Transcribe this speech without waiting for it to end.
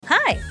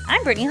Hi,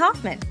 I'm Brittany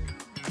Hoffman.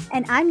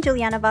 And I'm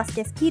Juliana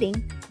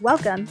Vasquez-Keating.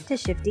 Welcome to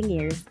Shifting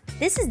Gears.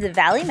 This is the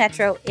Valley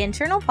Metro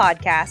internal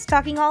podcast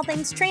talking all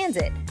things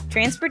transit,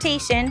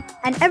 transportation,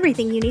 and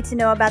everything you need to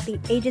know about the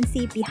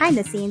agency behind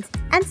the scenes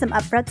and some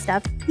upfront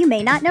stuff you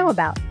may not know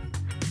about.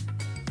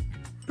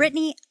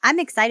 Brittany, I'm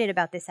excited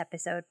about this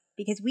episode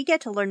because we get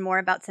to learn more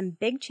about some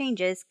big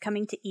changes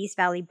coming to East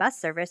Valley bus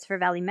service for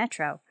Valley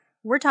Metro.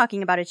 We're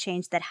talking about a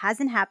change that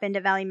hasn't happened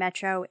at Valley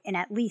Metro in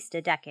at least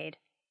a decade.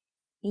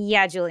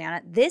 Yeah,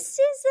 Juliana, this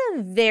is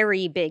a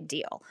very big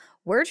deal.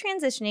 We're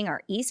transitioning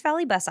our East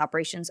Valley bus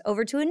operations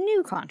over to a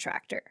new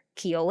contractor,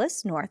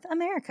 Keolis North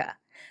America.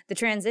 The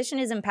transition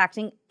is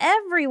impacting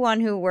everyone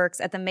who works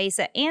at the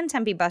Mesa and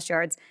Tempe bus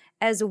yards,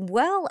 as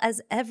well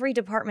as every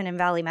department in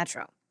Valley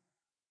Metro.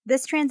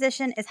 This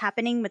transition is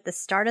happening with the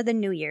start of the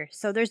new year,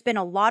 so there's been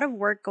a lot of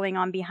work going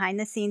on behind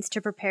the scenes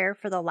to prepare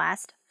for the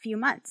last few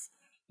months.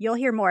 You'll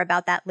hear more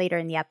about that later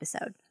in the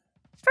episode.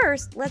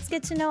 First, let's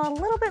get to know a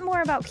little bit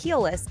more about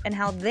Keolis and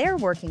how they're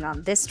working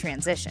on this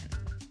transition.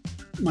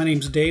 My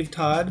name's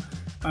Todd.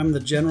 I'm the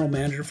general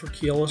manager for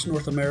Keolis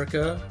North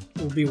America.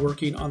 We'll be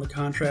working on the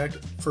contract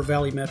for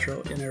Valley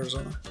Metro in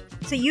Arizona.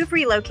 So you've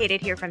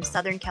relocated here from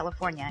Southern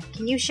California.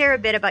 Can you share a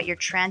bit about your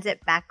transit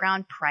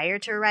background prior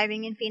to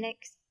arriving in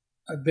Phoenix?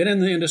 I've been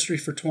in the industry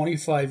for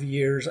 25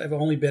 years. I've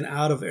only been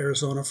out of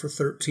Arizona for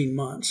 13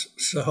 months.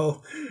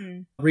 So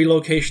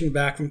relocation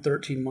back from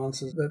 13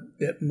 months is a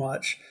bit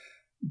much.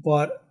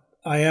 But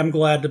I am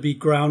glad to be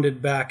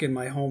grounded back in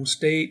my home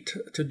state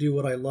to do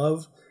what I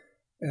love,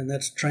 and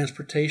that's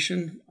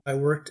transportation. I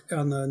worked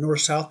on the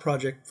North-South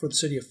project for the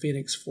city of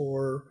Phoenix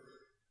for,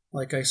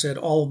 like I said,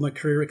 all of my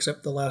career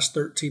except the last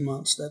 13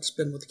 months. That's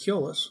been with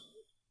Keolis.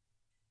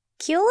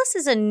 Keolis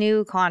is a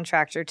new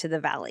contractor to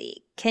the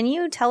Valley. Can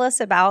you tell us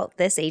about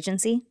this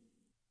agency?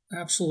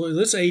 Absolutely.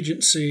 This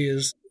agency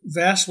is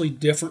vastly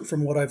different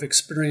from what I've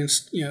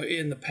experienced,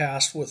 in the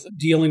past with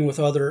dealing with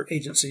other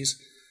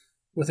agencies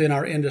within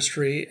our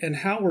industry. And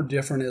how we're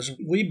different is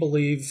we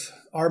believe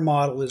our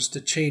model is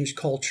to change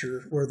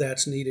culture where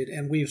that's needed,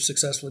 and we've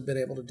successfully been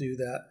able to do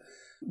that.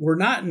 We're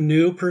not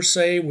new per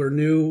se. We're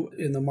new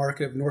in the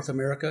market of North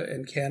America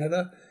and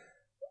Canada.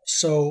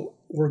 So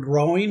we're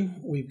growing.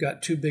 We've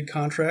got 2 big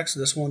contracts.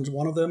 This one's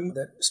one of them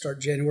that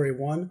start January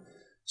 1.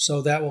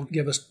 So that will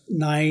give us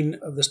 9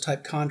 of this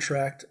type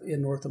contract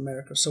in North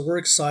America. So we're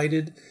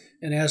excited.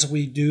 And as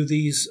we do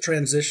these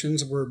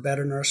transitions, we're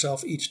bettering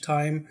ourselves each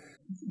time.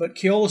 But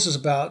Keolis is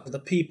about the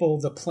people,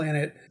 the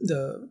planet,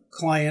 the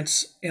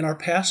clients, and our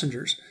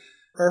passengers.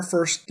 Our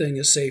first thing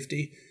is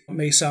safety. It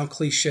may sound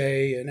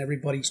cliche and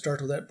everybody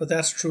starts with that, but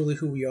that's truly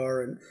who we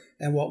are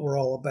and what we're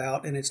all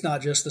about. And it's not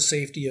just the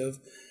safety of,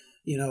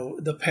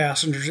 the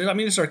passengers. I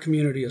mean, it's our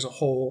community as a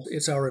whole.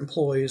 It's our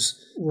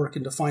employees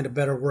working to find a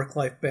better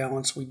work-life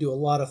balance. We do a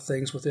lot of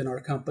things within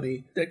our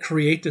company that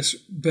create this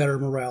better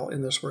morale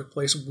in this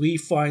workplace. We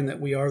find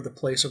that we are the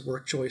place of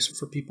work choice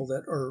for people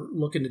that are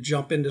looking to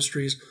jump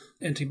industries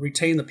and to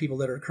retain the people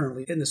that are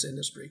currently in this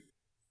industry.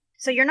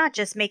 So you're not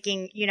just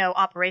making,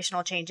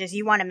 operational changes.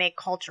 You want to make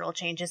cultural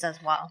changes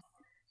as well.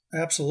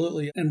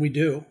 Absolutely. And we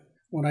do.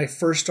 When I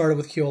first started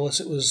with Keolis,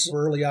 it was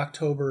early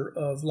October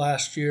of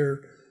last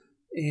year.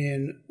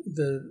 And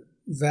the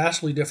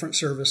vastly different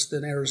service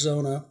than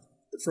Arizona,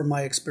 from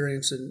my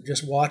experience and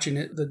just watching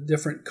it, the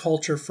different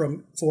culture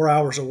from 4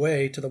 hours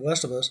away to the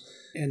west of us,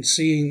 and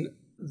seeing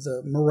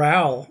the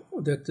morale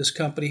that this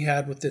company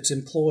had with its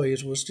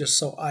employees was just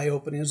so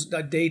eye-opening. It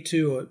was day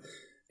 2,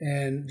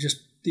 and just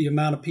the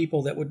amount of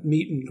people that would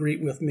meet and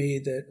greet with me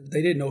that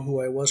they didn't know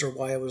who I was or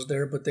why I was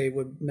there, but they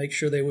would make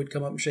sure they would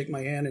come up and shake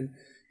my hand and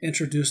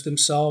introduce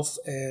themselves.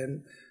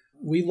 And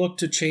we look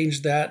to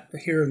change that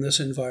here in this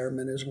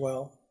environment as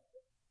well.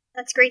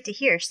 That's great to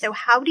hear. So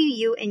how do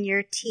you and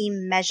your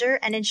team measure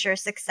and ensure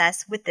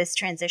success with this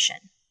transition?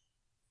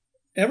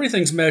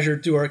 Everything's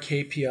measured through our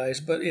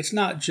KPIs, but it's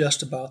not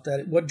just about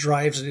that. What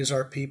drives it is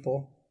our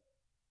people.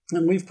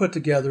 And we've put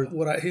together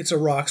it's a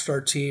rock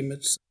star team.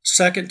 It's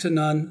second to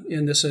none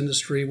in this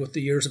industry with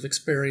the years of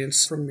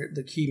experience from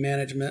the key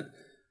management.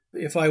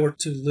 If I were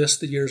to list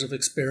the years of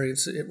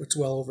experience, it's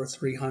well over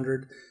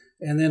 300.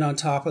 And then on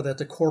top of that,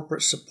 the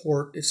corporate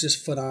support is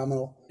just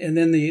phenomenal. And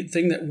then the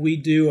thing that we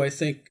do, I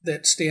think,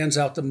 that stands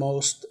out the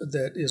most,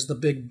 that is the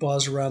big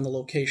buzz around the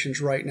locations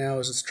right now,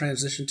 is this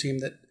transition team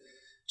that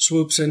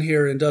swoops in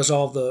here and does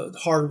all the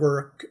hard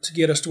work to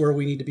get us to where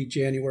we need to be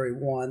January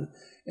 1.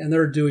 And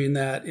they're doing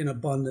that in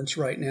abundance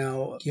right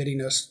now,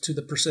 getting us to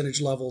the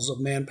percentage levels of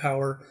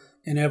manpower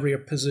in every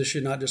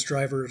position, not just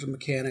drivers and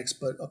mechanics,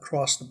 but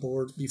across the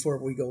board before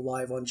we go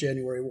live on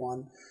January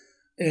 1.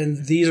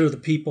 And these are the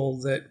people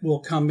that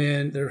will come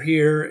in, they're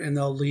here, and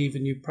they'll leave,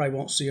 and you probably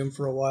won't see them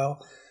for a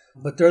while.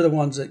 But they're the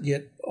ones that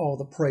get all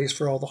the praise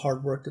for all the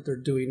hard work that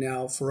they're doing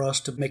now for us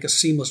to make a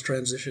seamless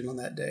transition on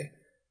that day.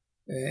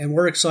 And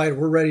we're excited.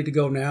 We're ready to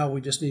go now.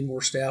 We just need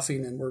more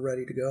staffing, and we're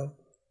ready to go.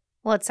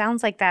 Well, it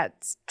sounds like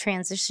that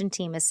transition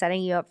team is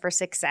setting you up for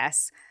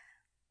success.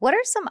 What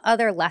are some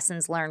other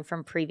lessons learned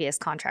from previous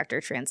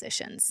contractor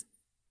transitions?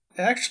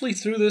 Actually,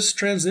 through this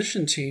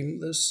transition team,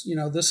 this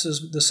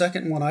is the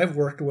second one I've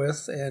worked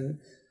with, and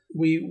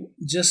we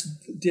just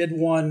did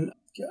one.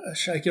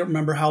 Gosh, I can't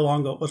remember how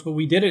long ago it was, but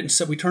we did it, and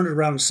so we turned it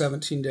around in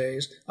 17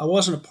 days. I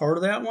wasn't a part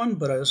of that one,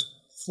 but I was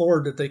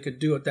floored that they could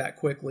do it that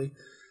quickly.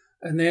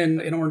 And then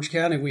in Orange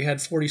County, we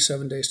had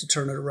 47 days to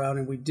turn it around,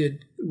 and we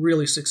did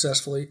really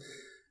successfully.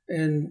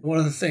 And one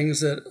of the things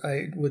that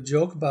I would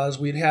joke about is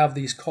we'd have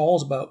these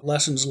calls about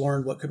lessons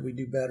learned, what could we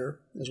do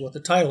better, is what the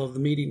title of the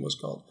meeting was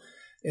called.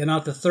 And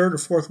at the third or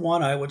fourth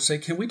one, I would say,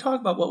 can we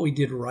talk about what we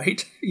did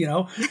right?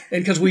 And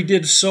because we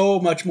did so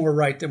much more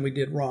right than we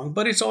did wrong.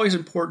 But it's always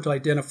important to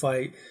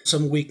identify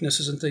some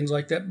weaknesses and things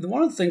like that.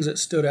 One of the things that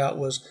stood out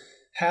was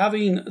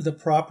having the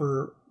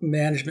proper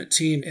management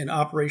team and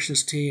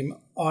operations team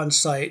on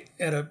site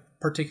at a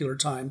particular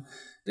time.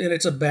 And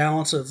it's a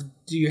balance of,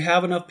 do you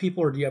have enough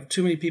people or do you have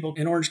too many people?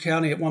 In Orange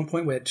County, at one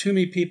point, we had too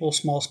many people,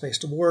 small space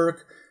to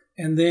work.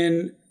 And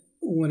then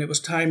when it was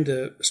time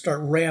to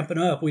start ramping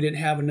up, we didn't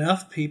have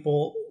enough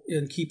people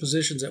in key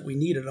positions that we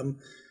needed them.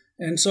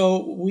 And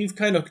so we've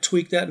kind of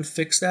tweaked that and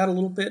fixed that a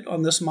little bit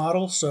on this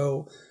model.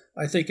 So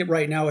I think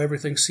right now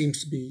everything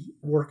seems to be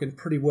working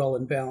pretty well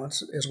in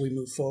balance as we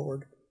move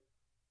forward.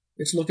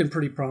 It's looking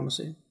pretty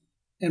promising.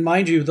 And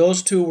mind you,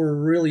 those two were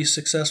really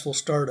successful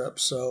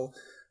startups. So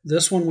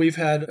this one we've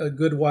had a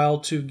good while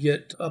to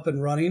get up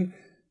and running.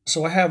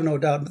 So I have no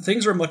doubt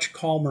things are much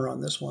calmer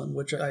on this one,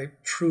 which I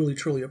truly,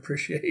 truly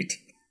appreciate.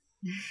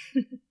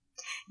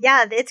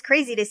 Yeah, it's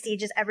crazy to see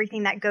just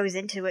everything that goes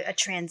into a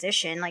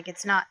transition. Like,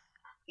 it's not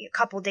a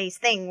couple days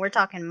thing. We're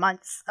talking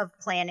months of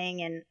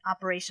planning and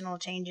operational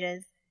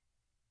changes.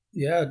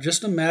 Yeah,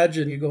 just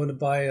imagine you going to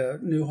buy a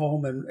new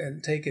home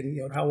and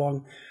taking, how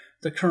long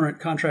the current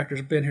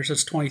contractor's been here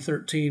since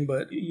 2013,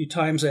 but you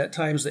times that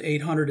times the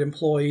 800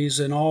 employees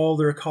and all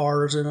their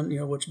cars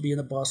and, which be in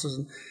the buses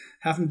and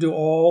having to do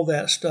all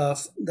that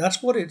stuff.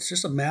 That's what it's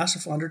just a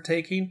massive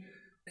undertaking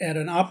at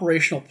an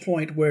operational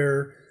point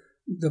where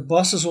the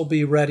buses will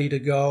be ready to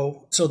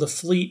go. So the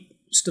fleet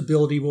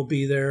stability will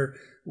be there.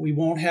 We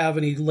won't have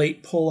any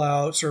late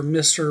pullouts or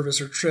missed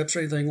service or trips or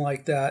anything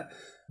like that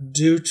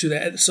due to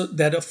that. So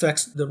that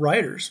affects the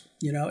riders,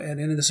 and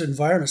in this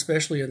environment,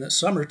 especially in the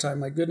summertime,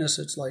 my goodness,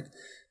 it's like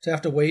to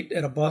have to wait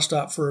at a bus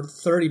stop for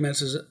 30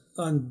 minutes is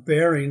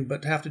unbearing,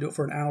 but to have to do it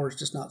for an hour is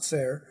just not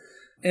fair.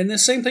 And the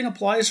same thing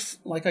applies,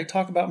 like I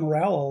talk about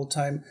morale all the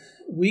time.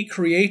 We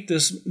create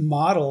this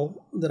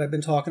model that I've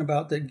been talking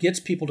about that gets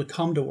people to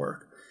come to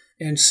work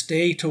and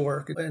stay to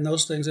work and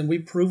those things. And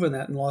we've proven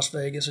that in Las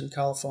Vegas and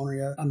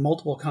California on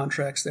multiple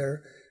contracts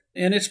there.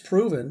 And it's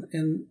proven.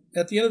 And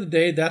at the end of the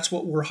day, that's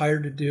what we're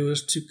hired to do,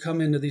 is to come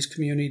into these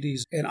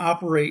communities and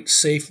operate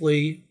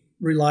safely,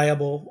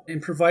 reliable,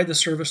 and provide the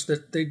service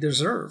that they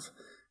deserve.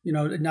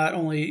 Not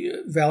only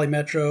Valley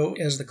Metro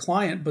as the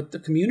client, but the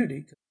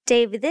community.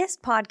 Dave, this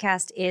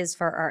podcast is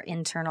for our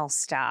internal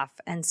staff.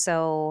 And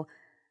so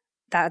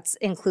that's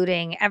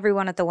including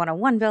everyone at the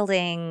 101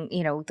 building,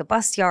 the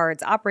bus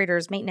yards,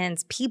 operators,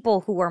 maintenance,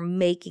 people who are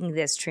making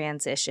this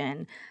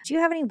transition. Do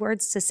you have any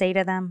words to say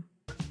to them?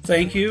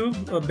 Thank you.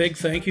 A big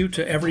thank you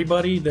to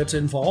everybody that's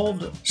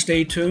involved.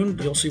 Stay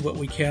tuned. You'll see what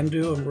we can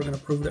do, and we're going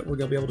to prove that we're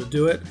going to be able to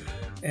do it.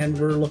 And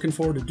we're looking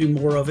forward to do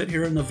more of it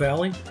here in the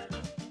Valley.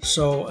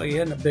 So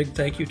again, a big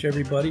thank you to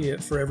everybody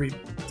for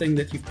everything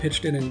that you've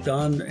pitched in and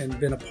done and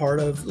been a part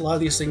of. A lot of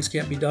these things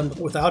can't be done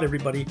without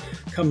everybody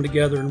coming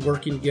together and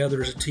working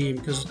together as a team,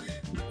 because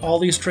all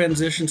these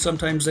transitions,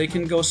 sometimes they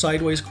can go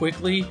sideways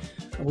quickly.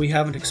 We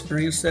haven't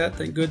experienced that,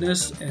 thank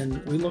goodness,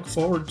 and we look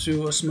forward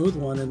to a smooth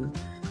one and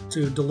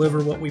to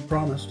deliver what we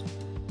promised.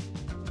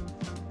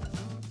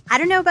 I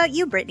don't know about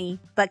you, Brittany,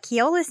 but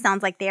Keolis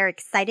sounds like they are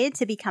excited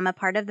to become a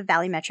part of the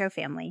Valley Metro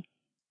family.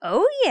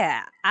 Oh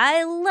yeah,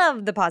 I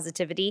love the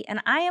positivity,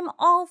 and I am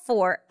all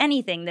for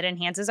anything that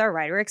enhances our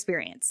rider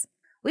experience.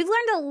 We've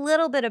learned a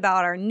little bit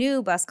about our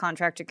new bus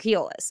contractor,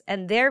 Keolis,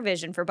 and their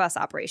vision for bus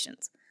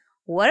operations.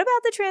 What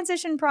about the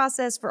transition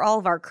process for all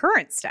of our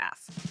current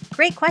staff?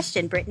 Great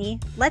question, Brittany.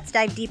 Let's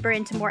dive deeper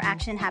into more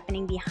action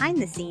happening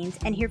behind the scenes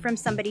and hear from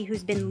somebody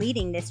who's been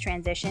leading this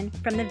transition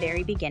from the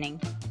very beginning.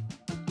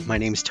 My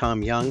name's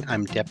Tom Young.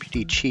 I'm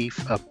Deputy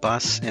Chief of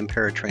Bus and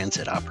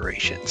Paratransit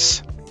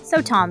Operations.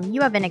 So, Tom,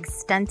 you have an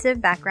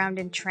extensive background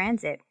in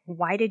transit.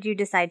 Why did you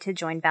decide to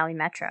join Valley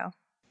Metro?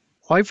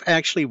 Well, I've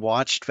actually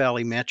watched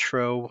Valley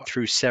Metro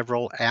through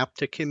several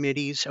APTA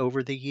committees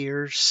over the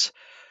years,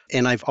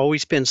 and I've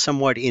always been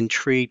somewhat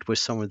intrigued with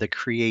some of the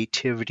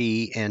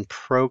creativity and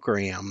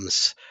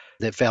programs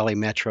that Valley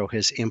Metro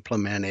has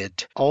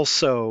implemented.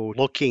 Also,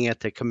 looking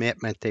at the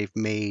commitment they've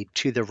made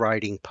to the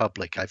riding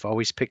public. I've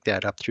always picked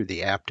that up through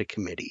the APTA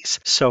committees.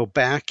 So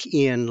back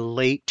in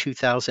late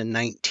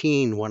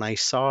 2019, when I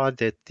saw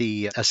that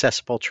the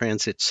Accessible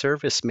Transit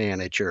Service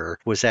Manager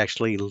was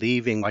actually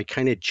leaving, I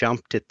kind of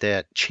jumped at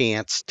that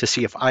chance to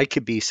see if I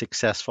could be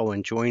successful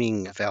in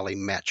joining Valley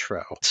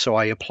Metro. So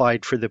I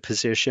applied for the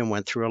position,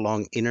 went through a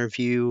long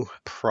interview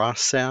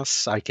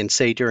process. I can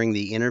say during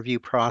the interview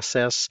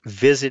process,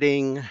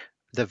 visiting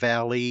the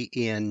Valley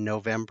in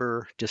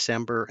November,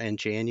 December, and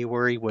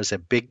January was a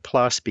big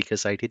plus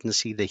because I didn't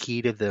see the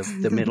heat of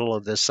the middle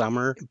of the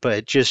summer.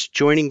 But just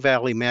joining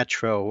Valley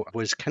Metro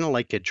was kind of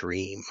like a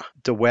dream.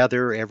 The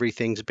weather,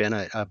 everything's been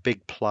a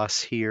big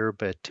plus here.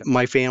 But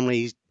my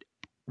family,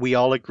 we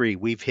all agree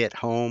we've hit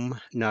home,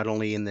 not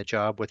only in the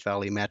job with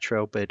Valley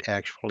Metro, but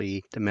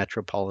actually the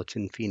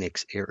metropolitan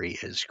Phoenix area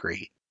is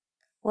great.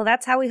 Well,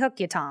 that's how we hook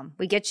you, Tom.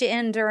 We get you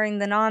in during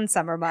the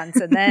non-summer months,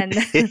 and then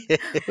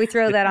we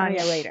throw that on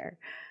you later.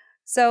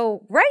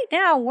 So right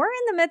now, we're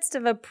in the midst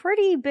of a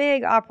pretty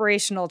big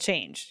operational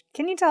change.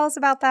 Can you tell us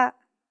about that?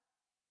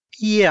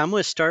 Yeah, I'm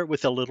going to start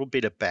with a little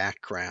bit of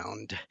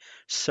background.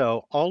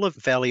 So all of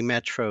Valley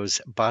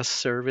Metro's bus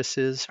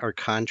services are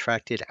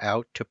contracted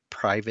out to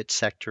private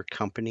sector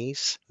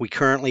companies. We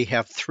currently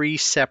have 3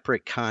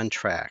 separate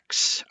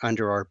contracts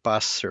under our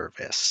bus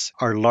service.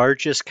 Our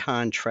largest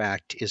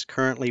contract is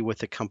currently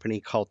with a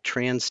company called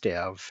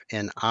Transdev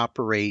and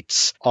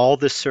operates all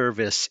the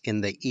service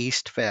in the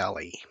East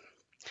Valley.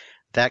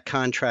 That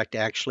contract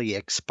actually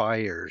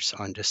expires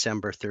on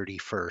December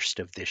 31st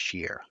of this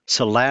year.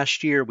 So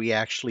last year, we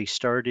actually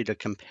started a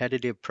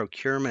competitive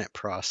procurement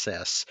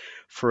process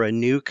for a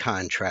new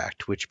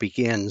contract, which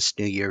begins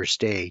New Year's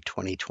Day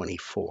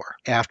 2024.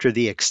 After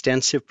the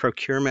extensive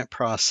procurement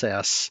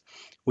process,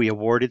 we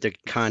awarded the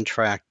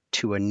contract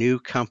to a new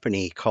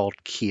company called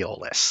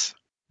Keolis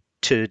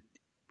to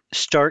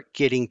start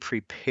getting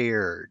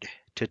prepared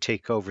to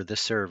take over the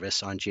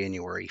service on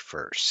January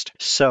 1st.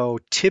 So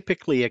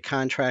typically a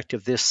contract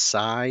of this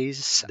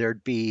size,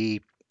 there'd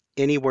be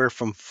anywhere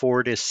from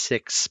 4 to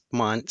 6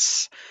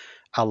 months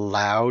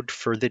allowed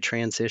for the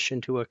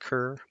transition to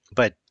occur.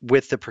 But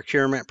with the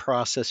procurement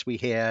process we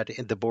had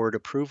and the board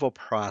approval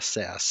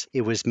process,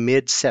 it was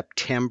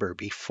mid-September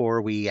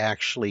before we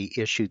actually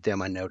issued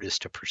them a notice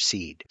to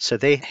proceed. So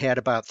they had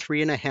about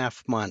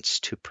 3.5 months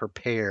to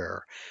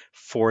prepare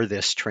for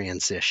this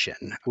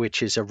transition,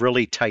 which is a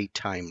really tight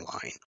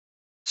timeline.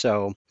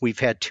 So we've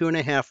had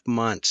 2.5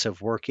 months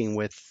of working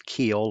with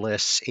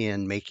Keolis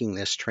in making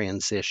this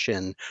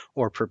transition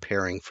or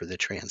preparing for the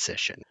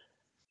transition.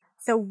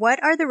 So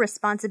what are the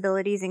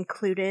responsibilities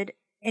included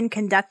in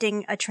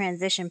conducting a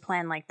transition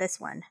plan like this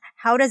one?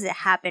 How does it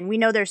happen? We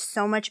know there's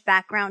so much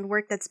background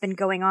work that's been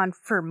going on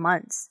for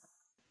months.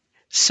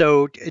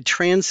 So a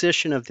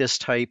transition of this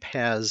type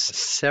has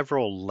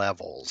several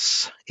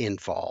levels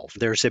involved.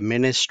 There's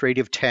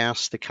administrative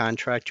tasks the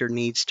contractor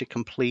needs to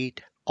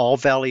complete. All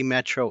Valley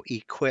Metro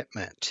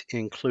equipment,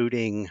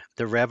 including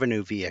the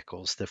revenue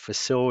vehicles, the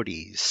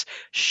facilities,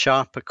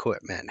 shop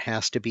equipment,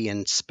 has to be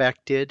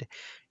inspected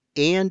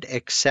and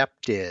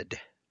accepted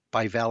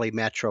by Valley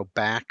Metro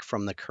back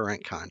from the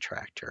current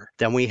contractor.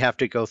 Then we have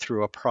to go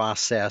through a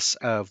process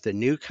of the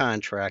new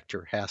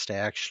contractor has to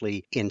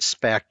actually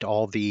inspect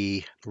all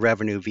the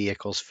revenue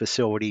vehicles,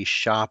 facilities,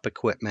 shop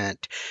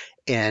equipment,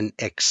 and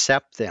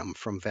accept them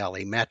from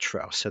Valley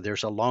Metro. So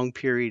there's a long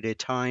period of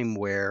time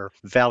where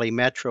Valley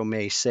Metro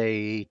may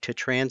say to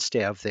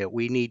Transdev that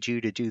we need you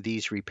to do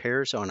these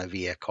repairs on a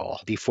vehicle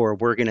before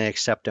we're going to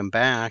accept them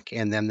back.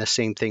 And then the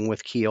same thing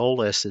with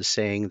Keolis is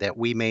saying that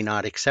we may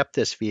not accept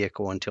this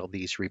vehicle until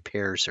these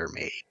repairs are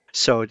made.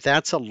 So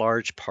that's a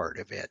large part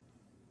of it.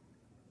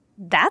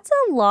 That's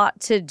a lot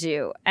to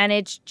do, and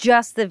it's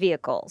just the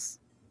vehicles.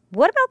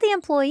 What about the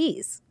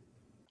employees?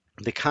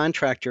 The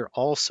contractor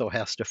also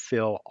has to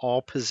fill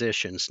all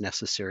positions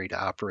necessary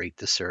to operate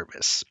the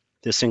service.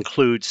 This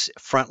includes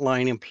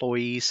frontline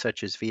employees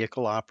such as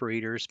vehicle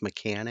operators,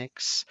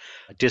 mechanics,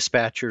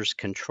 dispatchers,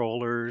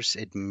 controllers,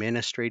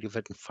 administrative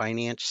and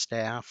finance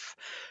staff.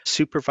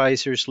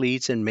 Supervisors,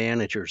 leads, and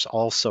managers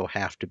also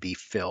have to be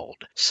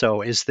filled.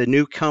 So as the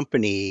new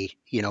company,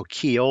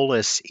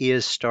 Keolis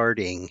is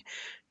starting,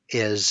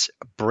 is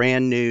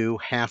brand new,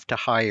 have to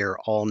hire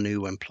all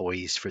new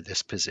employees for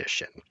this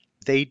position.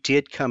 They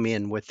did come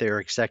in with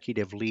their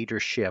executive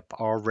leadership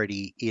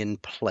already in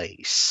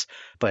place,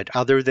 but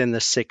other than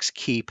the 6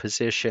 key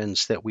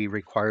positions that we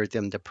required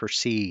them to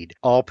proceed,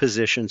 all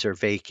positions are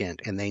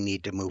vacant and they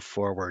need to move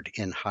forward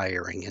in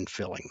hiring and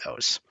filling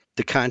those.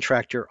 The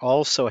contractor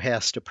also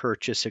has to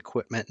purchase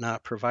equipment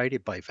not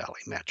provided by Valley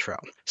Metro,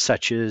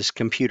 such as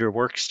computer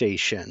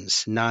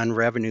workstations,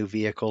 non-revenue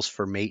vehicles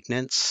for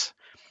maintenance,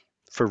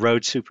 for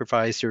road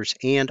supervisors,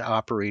 and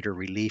operator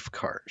relief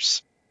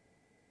cars.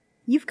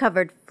 You've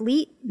covered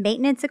fleet,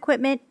 maintenance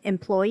equipment,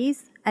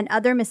 employees, and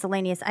other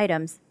miscellaneous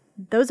items.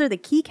 Those are the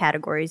key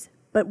categories,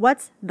 but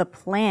what's the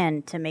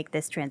plan to make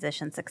this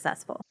transition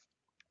successful?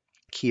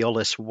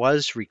 Keolis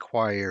was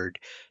required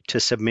to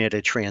submit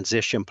a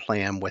transition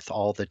plan with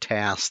all the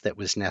tasks that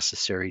was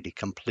necessary to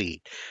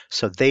complete.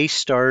 So they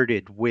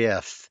started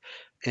with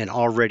an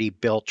already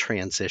built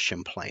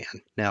transition plan.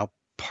 Now,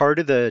 part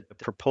of the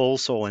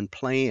proposal and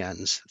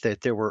plans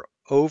that there were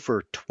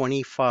over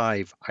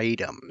 25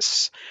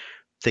 items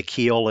the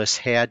Keolis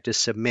had to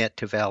submit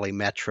to Valley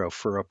Metro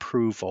for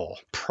approval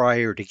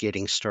prior to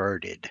getting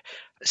started.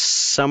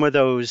 Some of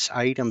those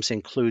items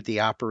include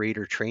the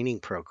operator training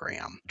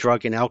program,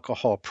 drug and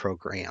alcohol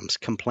programs,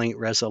 complaint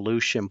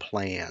resolution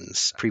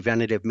plans,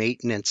 preventative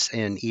maintenance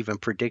and even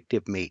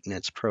predictive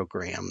maintenance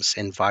programs,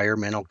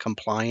 environmental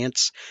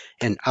compliance,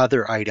 and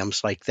other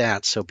items like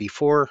that. So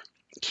before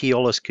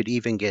Keolis could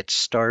even get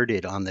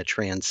started on the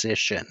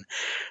transition,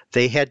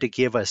 they had to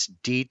give us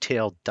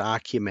detailed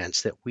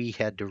documents that we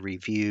had to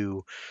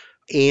review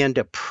and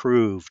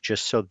approve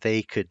just so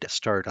they could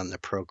start on the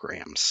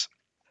programs.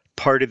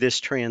 Part of this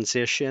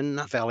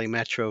transition, Valley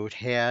Metro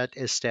had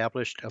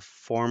established a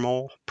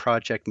formal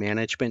project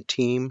management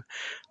team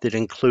that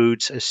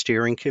includes a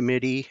steering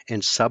committee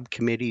and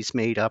subcommittees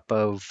made up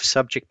of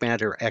subject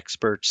matter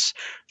experts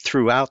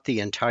throughout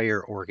the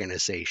entire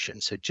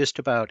organization. So just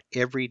about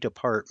every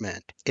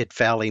department at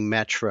Valley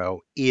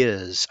Metro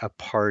is a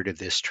part of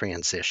this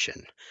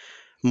transition.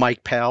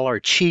 Mike Powell, our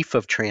chief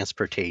of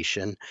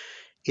transportation,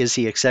 is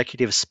the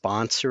executive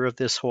sponsor of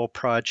this whole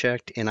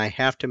project. And I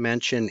have to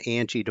mention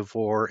Angie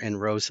DeVore and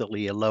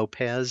Rosalia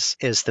Lopez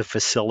as the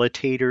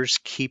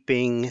facilitators,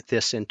 keeping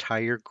this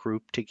entire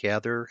group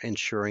together,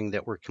 ensuring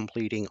that we're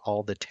completing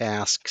all the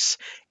tasks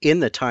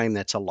in the time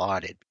that's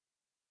allotted.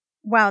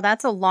 Wow,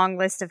 that's a long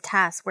list of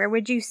tasks. Where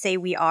would you say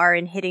we are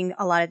in hitting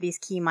a lot of these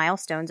key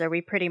milestones? Are we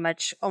pretty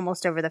much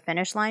almost over the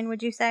finish line,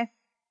 would you say?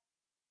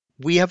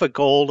 We have a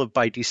goal of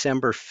by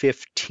December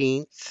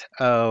 15th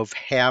of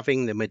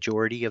having the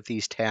majority of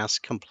these tasks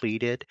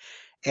completed.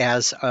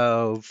 As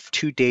of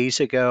 2 days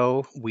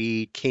ago,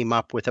 we came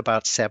up with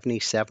about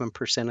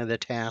 77% of the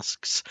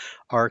tasks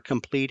are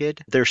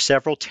completed. There are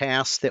several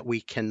tasks that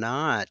we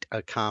cannot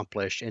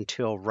accomplish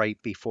until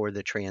right before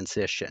the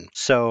transition.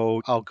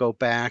 So I'll go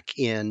back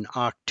in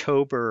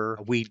October.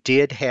 We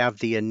did have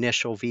the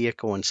initial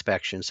vehicle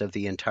inspections of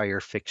the entire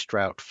fixed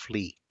route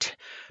fleet.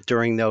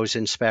 During those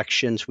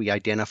inspections, we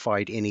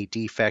identified any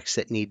defects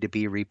that need to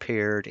be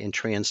repaired, and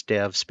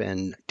TransDev's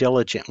been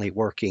diligently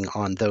working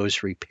on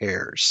those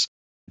repairs.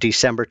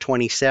 December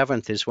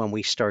 27th is when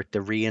we start the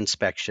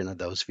reinspection of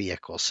those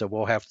vehicles. So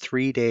we'll have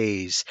 3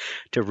 days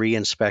to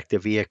reinspect the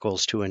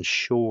vehicles to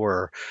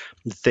ensure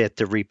that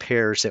the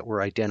repairs that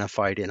were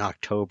identified in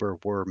October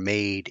were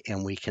made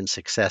and we can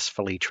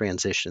successfully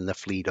transition the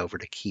fleet over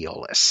to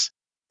Keolis.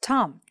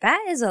 Tom,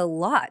 that is a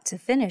lot to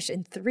finish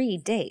in 3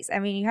 days. I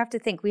mean, you have to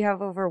think we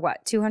have over,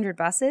 200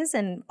 buses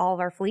in all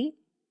of our fleet?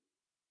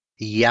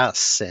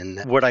 Yes.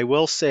 And what I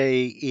will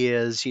say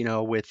is,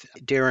 with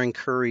Darren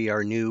Curry,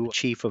 our new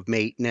chief of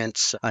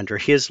maintenance, under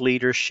his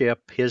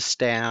leadership, his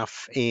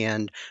staff,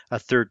 and a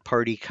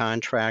third-party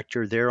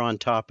contractor, they're on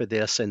top of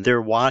this and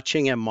they're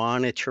watching and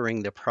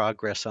monitoring the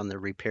progress on the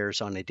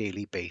repairs on a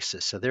daily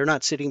basis. So they're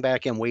not sitting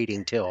back and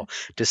waiting till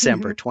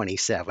December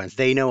 27th.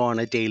 They know on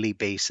a daily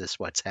basis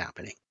what's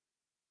happening.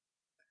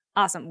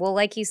 Awesome. Well,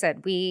 like you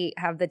said, we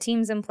have the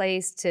teams in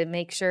place to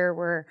make sure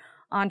we're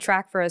on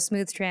track for a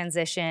smooth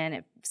transition.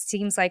 It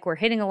seems like we're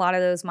hitting a lot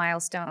of those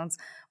milestones.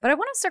 But I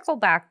want to circle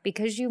back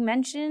because you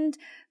mentioned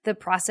the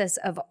process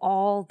of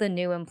all the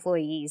new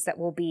employees that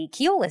will be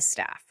Keolis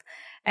staff.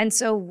 And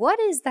so what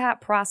has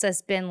that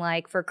process been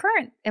like for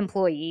current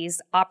employees,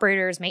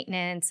 operators,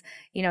 maintenance,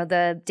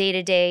 the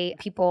day-to-day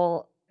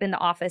people in the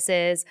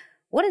offices?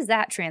 What has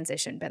that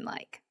transition been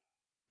like?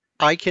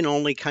 I can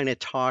only kind of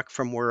talk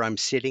from where I'm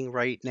sitting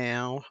right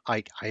now.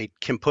 I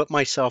can put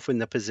myself in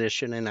the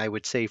position, and I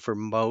would say for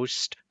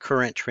most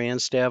current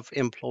TransDev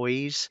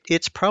employees,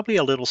 it's probably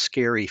a little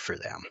scary for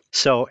them.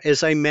 So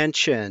as I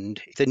mentioned,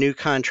 the new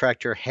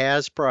contractor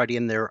has brought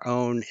in their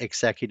own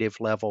executive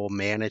level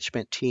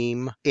management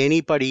team.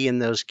 Anybody in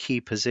those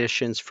key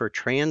positions for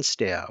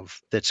TransDev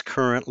that's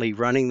currently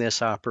running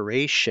this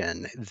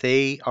operation,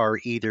 they are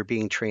either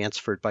being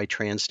transferred by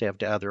TransDev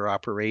to other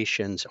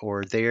operations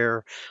or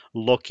they're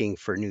looking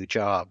for new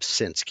jobs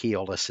since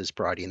Keolis has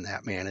brought in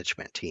that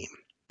management team.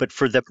 But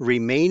for the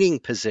remaining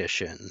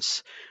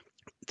positions,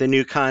 the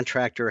new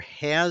contractor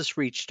has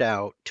reached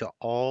out to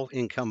all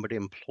incumbent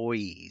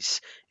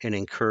employees and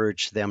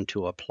encouraged them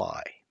to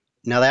apply.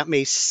 Now, that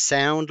may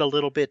sound a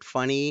little bit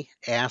funny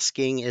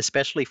asking,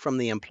 especially from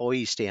the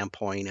employee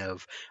standpoint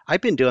of, I've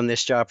been doing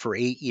this job for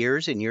 8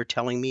 years and you're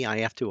telling me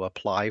I have to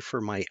apply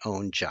for my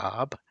own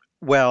job.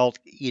 Well,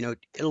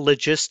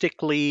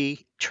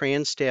 logistically,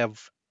 TransDev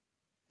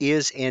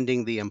is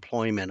ending the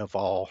employment of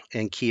all,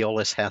 and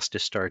Keolis has to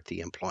start the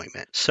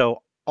employment.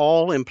 So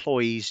all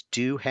employees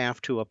do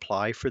have to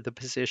apply for the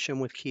position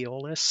with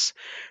Keolis.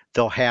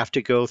 They'll have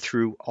to go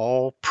through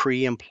all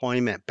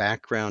pre-employment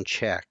background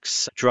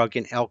checks. Drug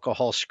and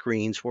alcohol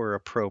screens were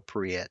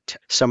appropriate.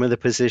 Some of the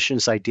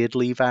positions I did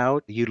leave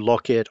out, you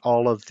look at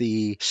all of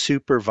the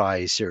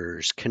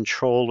supervisors,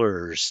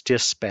 controllers,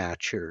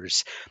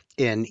 dispatchers,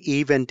 and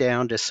even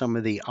down to some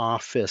of the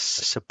office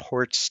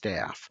support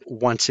staff.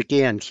 Once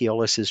again,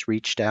 Keolis has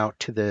reached out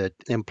to the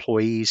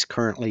employees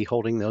currently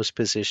holding those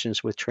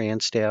positions with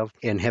TransDev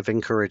and have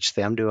encouraged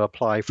them to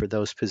apply for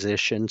those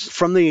positions.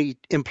 From the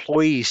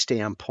employee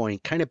standpoint,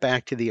 point, kind of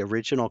back to the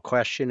original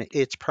question,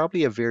 it's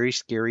probably a very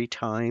scary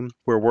time.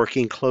 We're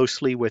working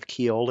closely with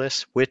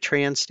Keolis, with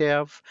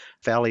TransDev.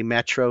 Valley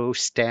Metro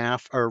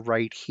staff are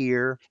right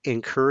here,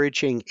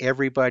 encouraging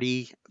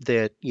everybody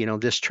that,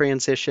 this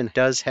transition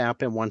does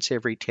happen once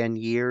every 10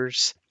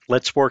 years.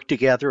 Let's work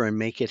together and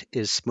make it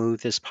as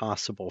smooth as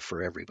possible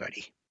for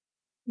everybody.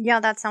 Yeah,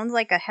 that sounds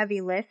like a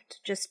heavy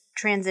lift, just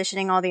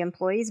transitioning all the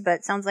employees, but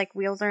it sounds like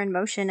wheels are in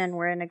motion and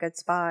we're in a good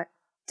spot.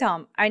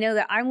 Tom, I know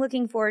that I'm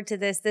looking forward to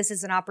this. This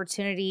is an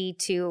opportunity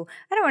to,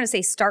 I don't want to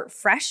say start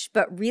fresh,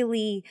 but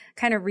really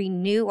kind of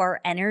renew our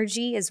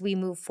energy as we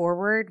move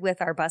forward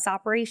with our bus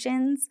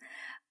operations.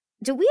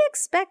 Do we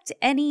expect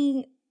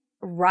any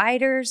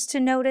riders to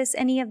notice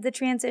any of the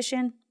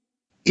transition?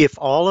 If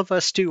all of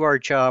us do our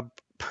job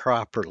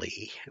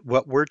properly,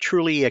 what we're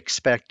truly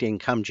expecting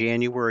come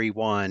January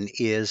 1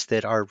 is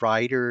that our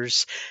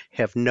riders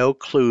have no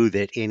clue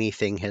that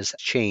anything has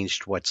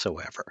changed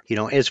whatsoever.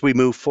 As we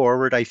move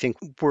forward, I think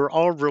we're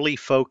all really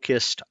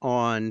focused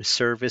on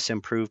service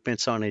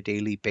improvements on a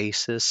daily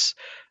basis.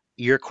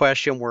 Your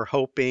question, we're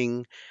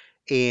hoping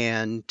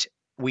and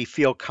we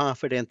feel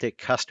confident that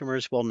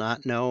customers will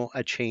not know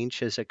a change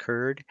has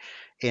occurred.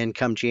 And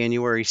come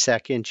January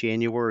 2nd,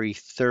 January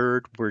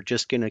 3rd, we're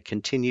just going to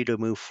continue to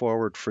move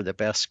forward for the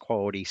best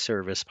quality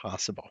service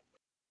possible.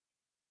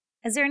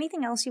 Is there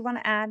anything else you want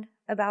to add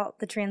about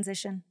the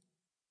transition?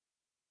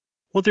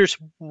 Well, there's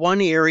one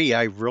area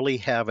I really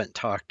haven't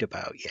talked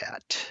about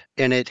yet,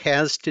 and it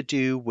has to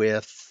do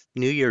with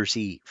New Year's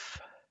Eve.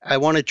 I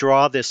want to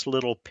draw this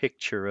little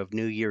picture of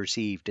New Year's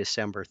Eve,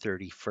 December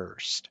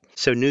 31st.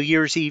 So New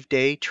Year's Eve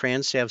day,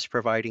 TransDev's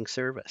providing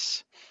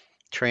service.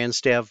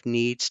 TransDev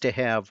needs to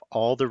have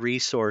all the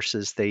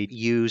resources they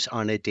use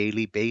on a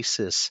daily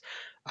basis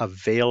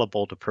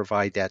available to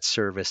provide that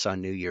service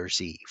on New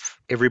Year's Eve.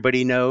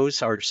 Everybody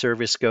knows our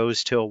service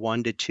goes till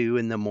 1 to 2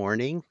 in the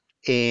morning,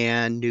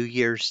 and New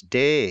Year's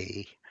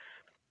Day,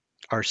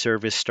 our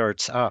service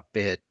starts up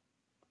at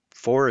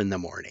 4 in the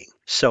morning.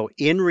 So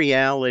in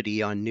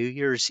reality, on New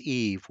Year's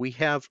Eve, we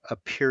have a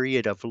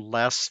period of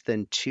less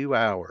than 2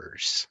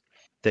 hours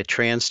that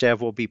TransDev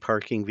will be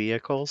parking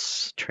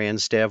vehicles.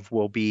 TransDev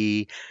will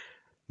be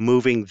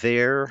moving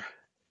their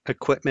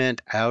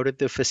equipment out of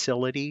the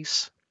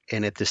facilities.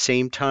 And at the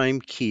same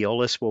time,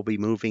 Keolis will be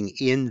moving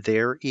in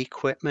their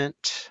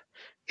equipment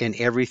and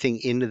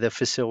everything into the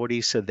facility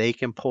so they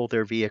can pull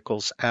their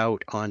vehicles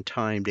out on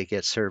time to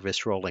get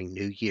service rolling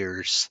New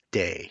Year's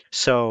Day.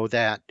 So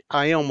that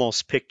I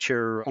almost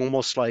picture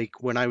almost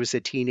like when I was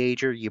a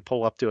teenager, you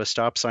pull up to a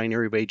stop sign,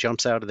 everybody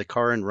jumps out of the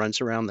car and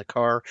runs around the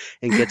car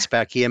and gets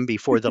back in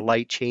before the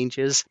light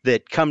changes.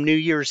 That come New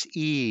Year's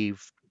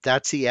Eve,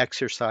 that's the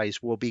exercise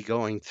we'll be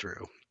going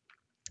through.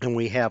 And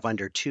we have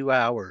under 2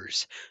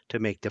 hours to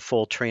make the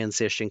full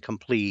transition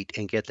complete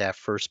and get that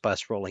first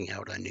bus rolling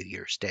out on New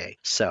Year's Day.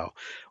 So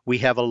we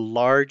have a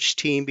large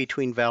team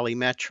between Valley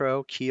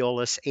Metro,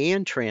 Keolis,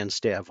 and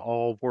TransDev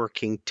all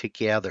working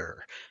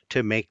together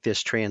to make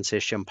this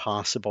transition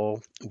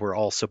possible. We're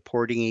all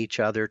supporting each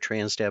other.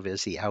 TransDev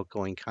is the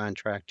outgoing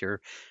contractor.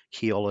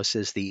 Keolis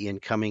is the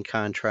incoming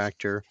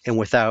contractor. And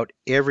without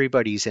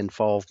everybody's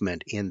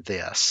involvement in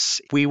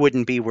this, we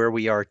wouldn't be where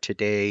we are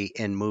today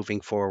and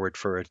moving forward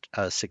for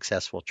a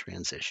successful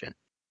transition.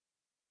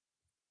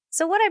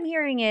 So what I'm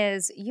hearing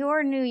is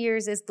your New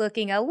Year's is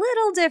looking a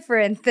little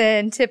different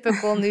than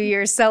typical New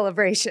Year's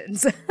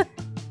celebrations.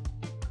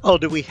 Oh,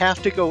 do we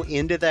have to go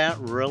into that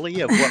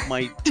really of what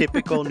my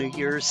typical New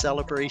Year's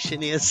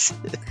celebration is?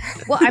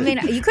 Well, I mean,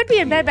 you could be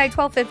in bed by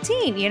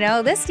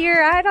 12:15, This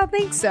year, I don't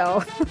think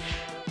so.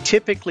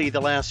 Typically,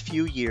 the last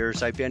few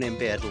years, I've been in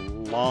bed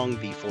long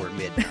before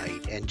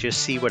midnight and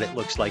just see what it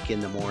looks like in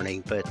the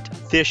morning. But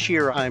this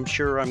year, I'm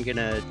sure I'm going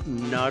to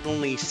not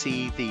only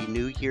see the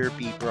new year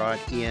be brought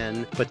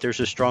in, but there's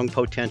a strong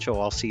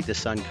potential I'll see the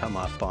sun come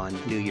up on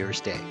New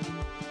Year's Day.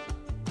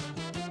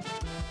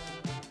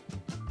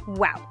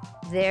 Wow,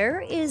 there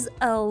is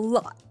a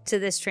lot to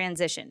this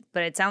transition,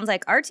 but it sounds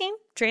like our team,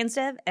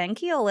 TransDev and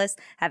Keolis,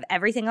 have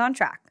everything on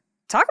track.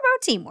 Talk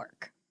about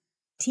teamwork.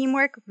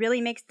 Teamwork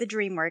really makes the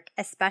dream work,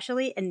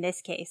 especially in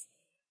this case.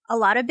 A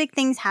lot of big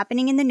things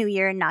happening in the new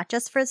year, not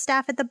just for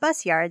staff at the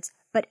bus yards,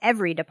 but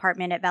every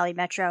department at Valley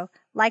Metro.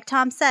 Like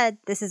Tom said,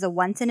 this is a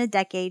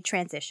once-in-a-decade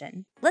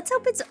transition. Let's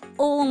hope it's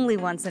only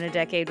once in a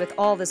decade with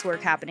all this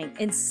work happening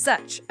in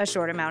such a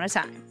short amount of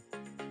time.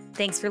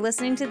 Thanks for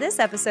listening to this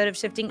episode of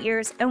Shifting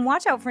Ears, and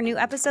watch out for new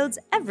episodes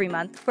every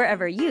month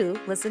wherever you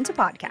listen to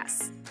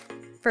podcasts.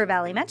 For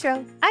Valley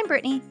Metro, I'm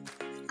Brittany.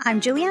 I'm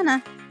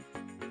Juliana.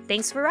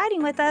 Thanks for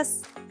riding with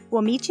us.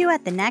 We'll meet you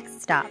at the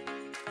next stop.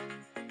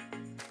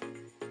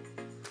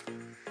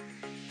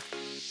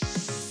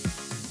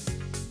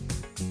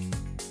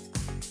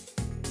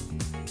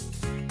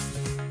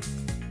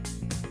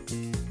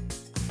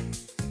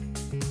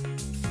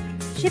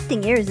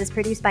 Shifting Ears is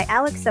produced by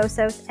Alex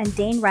Sosos and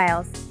Dane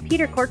Riles.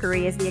 Peter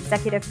Corkery is the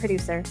executive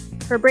producer.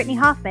 For Brittany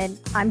Hoffman,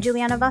 I'm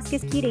Juliana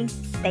Vasquez-Keating.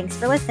 Thanks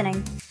for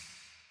listening.